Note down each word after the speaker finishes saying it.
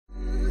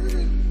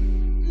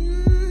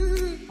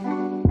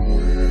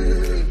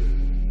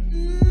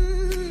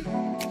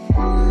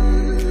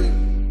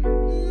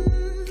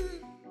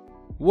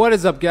What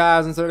is up,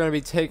 guys? And so we're going to be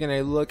taking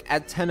a look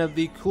at 10 of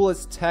the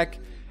coolest tech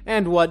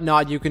and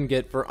whatnot you can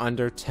get for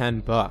under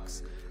 10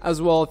 bucks.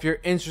 As well, if you're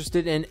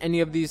interested in any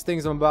of these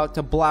things I'm about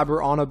to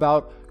blabber on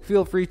about,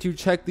 feel free to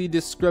check the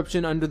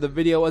description under the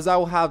video as I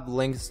will have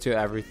links to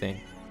everything.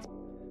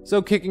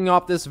 So kicking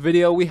off this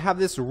video, we have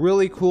this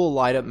really cool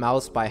light up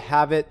mouse by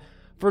Havit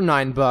for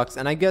 9 bucks,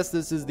 and I guess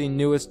this is the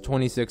newest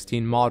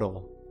 2016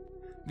 model.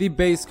 The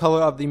base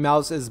color of the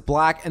mouse is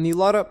black, and the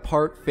light up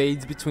part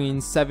fades between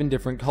 7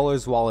 different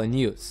colors while in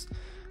use.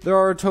 There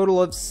are a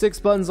total of 6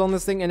 buttons on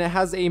this thing, and it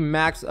has a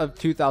max of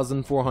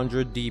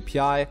 2400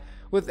 DPI,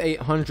 with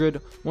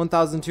 800,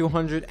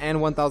 1200, and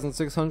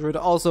 1600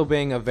 also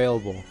being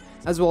available.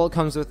 As well, it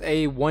comes with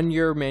a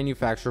 1-year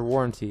manufacturer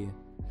warranty.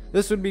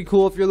 This would be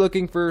cool if you're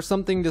looking for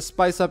something to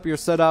spice up your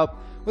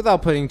setup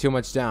without putting too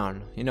much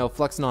down, you know,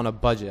 flexing on a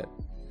budget.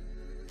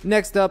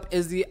 Next up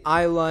is the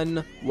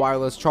iLUN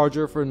wireless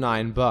charger for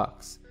 9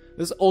 bucks.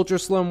 This ultra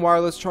slim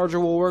wireless charger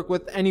will work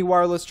with any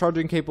wireless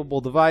charging capable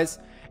device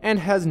and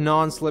has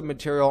non-slip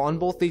material on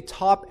both the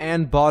top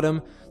and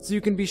bottom, so you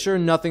can be sure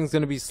nothing's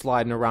going to be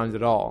sliding around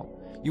at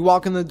all. You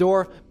walk in the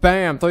door,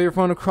 bam, throw your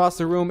phone across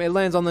the room, it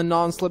lands on the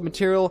non-slip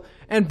material,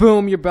 and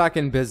boom, you're back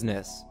in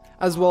business.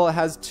 As well, it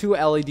has 2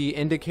 LED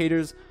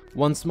indicators,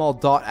 1 small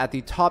dot at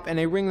the top, and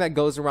a ring that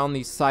goes around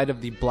the side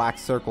of the black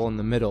circle in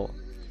the middle.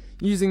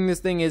 Using this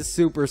thing is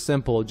super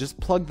simple. Just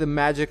plug the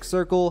magic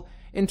circle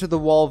into the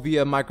wall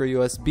via micro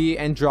USB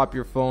and drop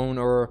your phone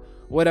or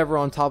whatever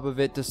on top of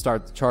it to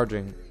start the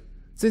charging.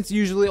 Since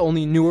usually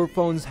only newer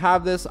phones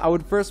have this, I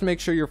would first make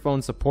sure your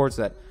phone supports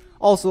it.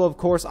 Also, of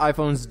course,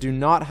 iPhones do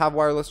not have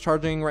wireless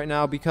charging right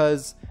now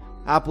because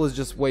Apple is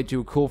just way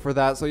too cool for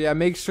that. So yeah,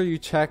 make sure you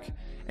check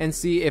and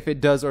see if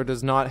it does or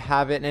does not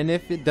have it, and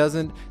if it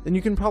doesn't, then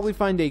you can probably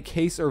find a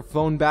case or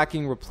phone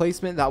backing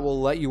replacement that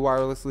will let you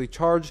wirelessly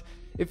charge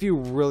if you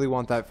really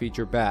want that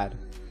feature bad.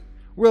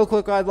 Real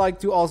quick, I'd like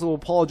to also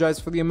apologize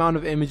for the amount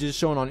of images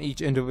shown on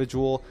each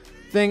individual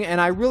thing, and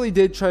I really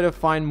did try to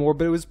find more,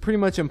 but it was pretty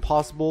much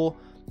impossible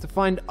to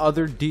find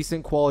other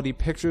decent quality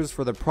pictures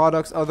for the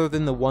products other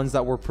than the ones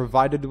that were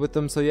provided with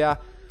them. So yeah,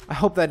 I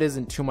hope that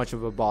isn't too much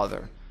of a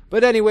bother.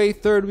 But anyway,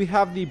 third we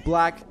have the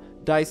black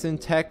Dyson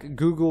Tech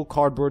Google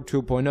Cardboard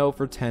 2.0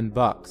 for 10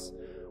 bucks.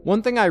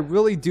 One thing I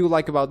really do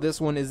like about this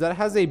one is that it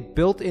has a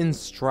built-in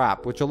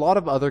strap, which a lot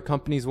of other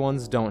companies'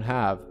 ones don't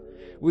have.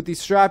 With the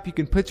strap, you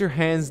can put your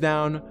hands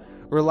down,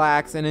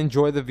 relax, and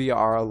enjoy the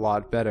VR a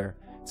lot better.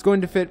 It's going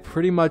to fit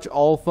pretty much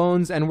all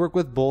phones and work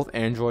with both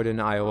Android and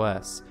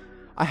iOS.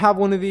 I have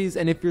one of these,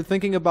 and if you're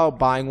thinking about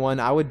buying one,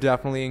 I would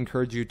definitely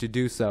encourage you to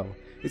do so.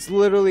 It's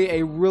literally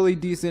a really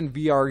decent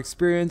VR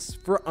experience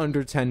for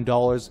under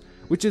 $10,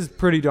 which is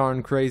pretty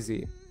darn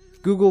crazy.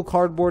 Google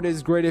Cardboard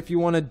is great if you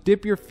want to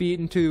dip your feet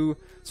into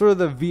sort of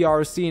the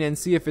VR scene and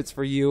see if it's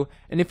for you,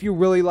 and if you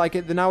really like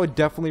it, then I would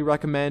definitely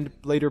recommend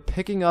later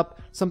picking up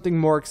something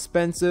more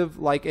expensive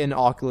like an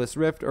Oculus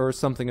Rift or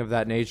something of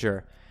that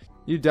nature.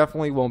 You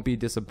definitely won't be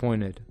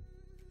disappointed.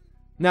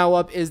 Now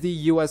up is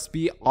the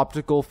USB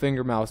optical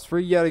finger mouse for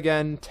yet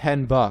again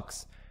 10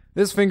 bucks.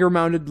 This finger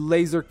mounted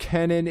laser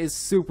cannon is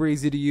super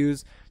easy to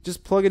use.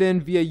 Just plug it in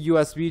via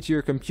USB to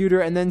your computer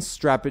and then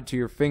strap it to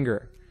your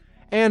finger.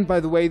 And by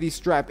the way, the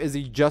strap is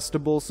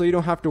adjustable, so you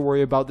don't have to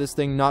worry about this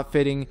thing not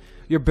fitting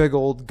your big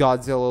old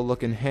Godzilla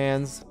looking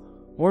hands.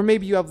 Or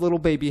maybe you have little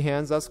baby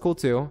hands, that's cool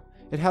too.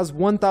 It has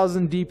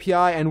 1000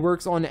 DPI and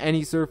works on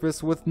any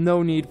surface with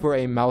no need for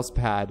a mouse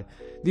pad.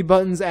 The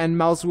buttons and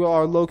mouse wheel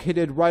are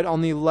located right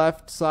on the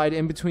left side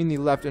in between the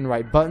left and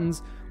right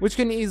buttons, which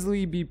can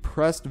easily be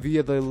pressed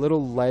via the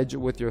little ledge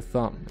with your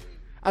thumb.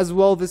 As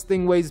well, this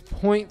thing weighs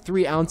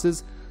 0.3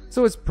 ounces,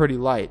 so it's pretty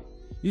light.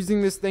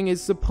 Using this thing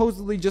is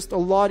supposedly just a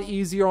lot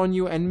easier on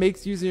you and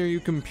makes using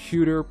your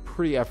computer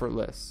pretty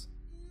effortless.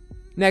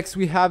 Next,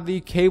 we have the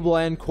cable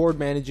and cord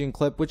managing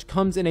clip, which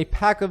comes in a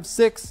pack of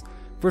 6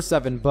 for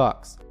 7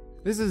 bucks.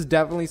 This is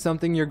definitely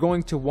something you're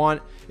going to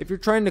want if you're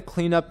trying to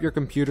clean up your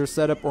computer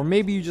setup, or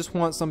maybe you just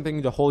want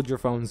something to hold your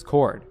phone's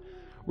cord.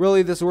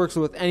 Really, this works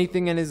with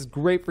anything and is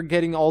great for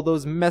getting all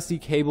those messy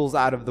cables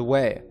out of the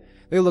way.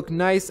 They look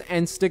nice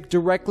and stick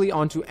directly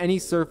onto any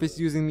surface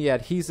using the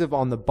adhesive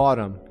on the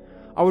bottom.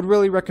 I would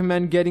really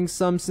recommend getting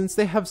some since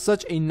they have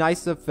such a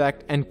nice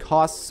effect and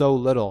cost so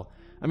little.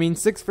 I mean,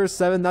 6 for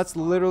 7, that's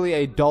literally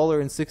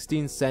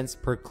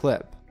 $1.16 per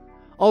clip.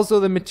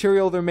 Also, the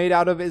material they're made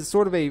out of is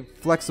sort of a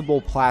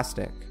flexible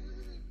plastic.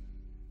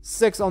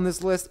 6 on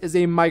this list is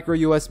a micro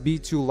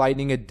USB to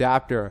lightning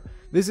adapter.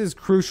 This is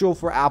crucial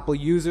for Apple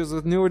users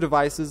with newer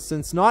devices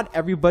since not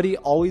everybody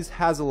always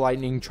has a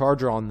lightning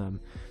charger on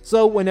them.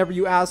 So whenever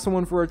you ask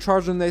someone for a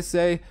charger and they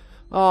say,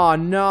 "Aw,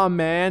 nah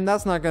man,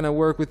 that's not gonna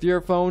work with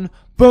your phone,"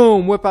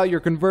 boom, whip out your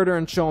converter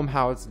and show them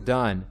how it's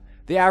done.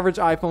 The average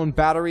iPhone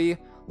battery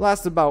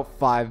lasts about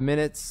 5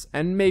 minutes,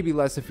 and maybe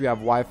less if you have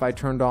Wi-Fi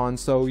turned on,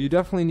 so you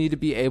definitely need to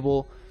be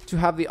able to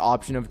have the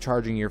option of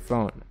charging your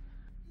phone.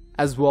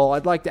 As well,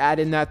 I'd like to add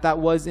in that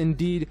was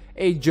indeed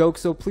a joke,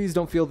 so please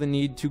don't feel the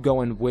need to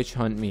go and witch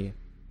hunt me.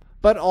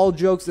 But all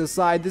jokes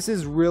aside, this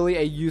is really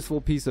a useful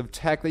piece of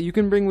tech that you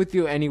can bring with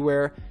you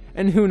anywhere,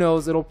 and who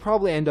knows, it'll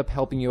probably end up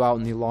helping you out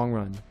in the long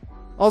run.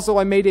 Also,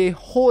 I made a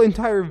whole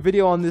entire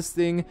video on this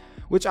thing,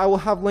 which I will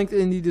have linked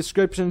in the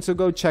description, so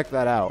go check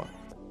that out.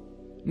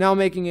 Now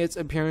making its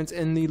appearance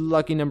in the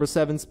lucky number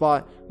 7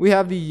 spot, we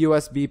have the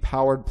USB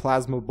powered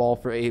plasma ball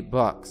for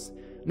 $8.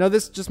 Now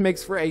this just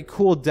makes for a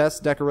cool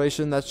desk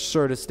decoration that's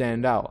sure to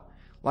stand out.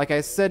 Like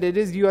I said, it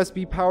is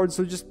USB powered,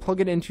 so just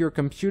plug it into your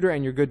computer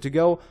and you're good to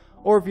go.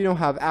 Or if you don't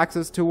have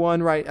access to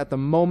one right at the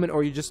moment,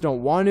 or you just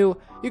don't want to,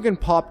 you can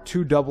pop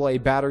 2 AA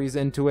batteries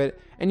into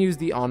it and use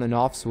the on and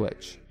off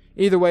switch.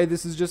 Either way,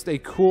 this is just a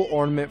cool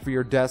ornament for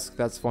your desk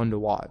that's fun to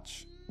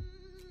watch.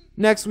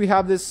 Next, we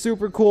have this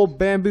super cool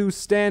bamboo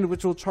stand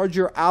which will charge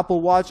your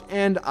Apple Watch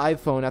and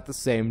iPhone at the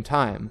same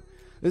time.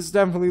 This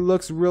definitely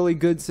looks really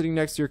good sitting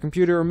next to your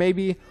computer or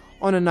maybe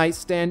on a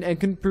nightstand and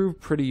can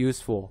prove pretty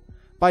useful.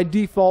 By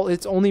default,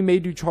 it's only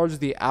made to charge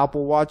the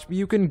Apple Watch, but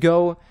you can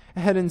go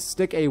ahead and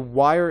stick a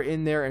wire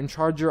in there and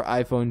charge your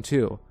iPhone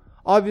too.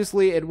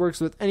 Obviously, it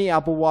works with any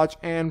Apple Watch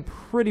and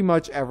pretty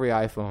much every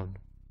iPhone.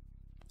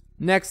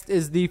 Next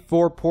is the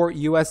 4-port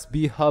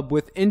USB hub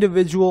with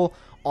individual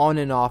on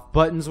and off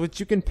buttons, which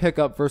you can pick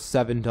up for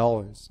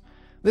 $7.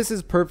 This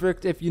is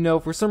perfect if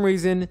for some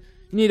reason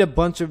you need a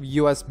bunch of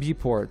USB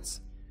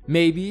ports.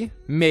 Maybe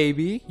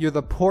you're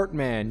the port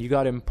man, you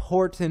got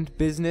important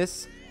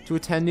business to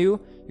attend to,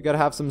 you gotta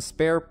have some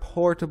spare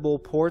portable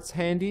ports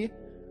handy.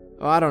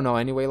 I don't know,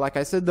 anyway, like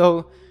I said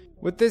though,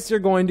 with this you're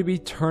going to be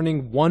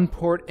turning one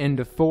port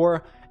into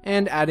 4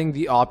 and adding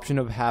the option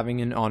of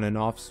having an on and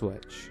off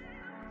switch.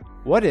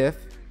 What if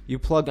you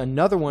plug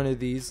another one of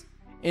these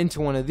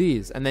into one of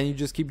these, and then you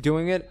just keep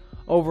doing it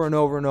over and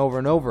over and over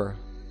and over?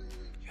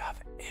 You have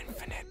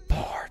infinite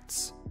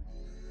ports.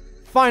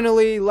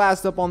 Finally,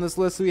 last up on this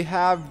list, we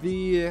have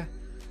the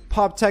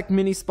PopTech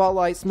Mini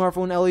Spotlight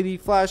Smartphone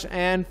LED Flash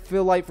and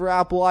Fill Light for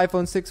Apple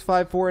iPhone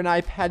 654 and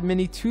iPad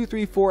Mini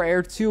 234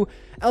 Air 2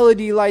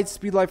 LED light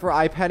speed light for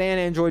iPad and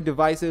Android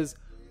devices,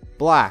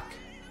 black.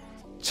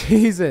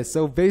 Jesus,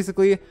 so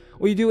basically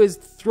what you do is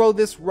throw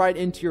this right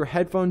into your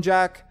headphone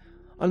jack,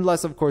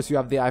 unless of course you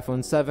have the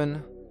iPhone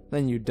 7,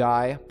 then you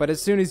die. But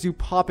as soon as you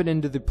pop it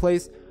into the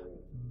place,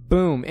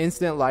 boom,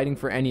 instant lighting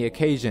for any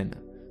occasion.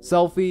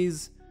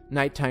 Selfies,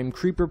 nighttime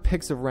creeper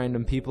pics of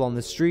random people on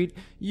the street,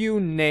 you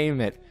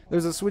name it.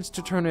 There's a switch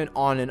to turn it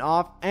on and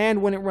off,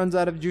 and when it runs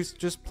out of juice,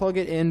 just plug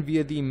it in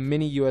via the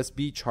mini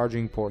USB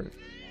charging port.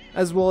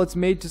 As well, it's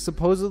made to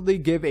supposedly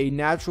give a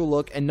natural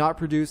look and not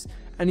produce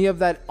any of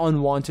that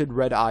unwanted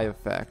red eye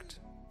effect.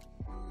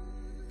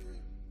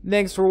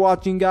 Thanks for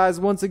watching, guys.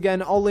 Once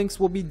again, all links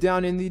will be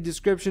down in the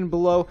description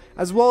below,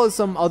 as well as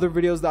some other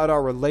videos that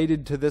are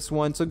related to this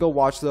one, so go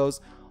watch those.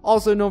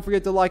 Also, don't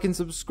forget to like and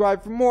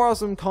subscribe for more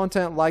awesome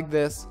content like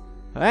this.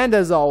 And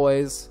as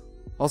always,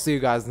 I'll see you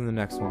guys in the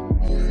next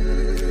one.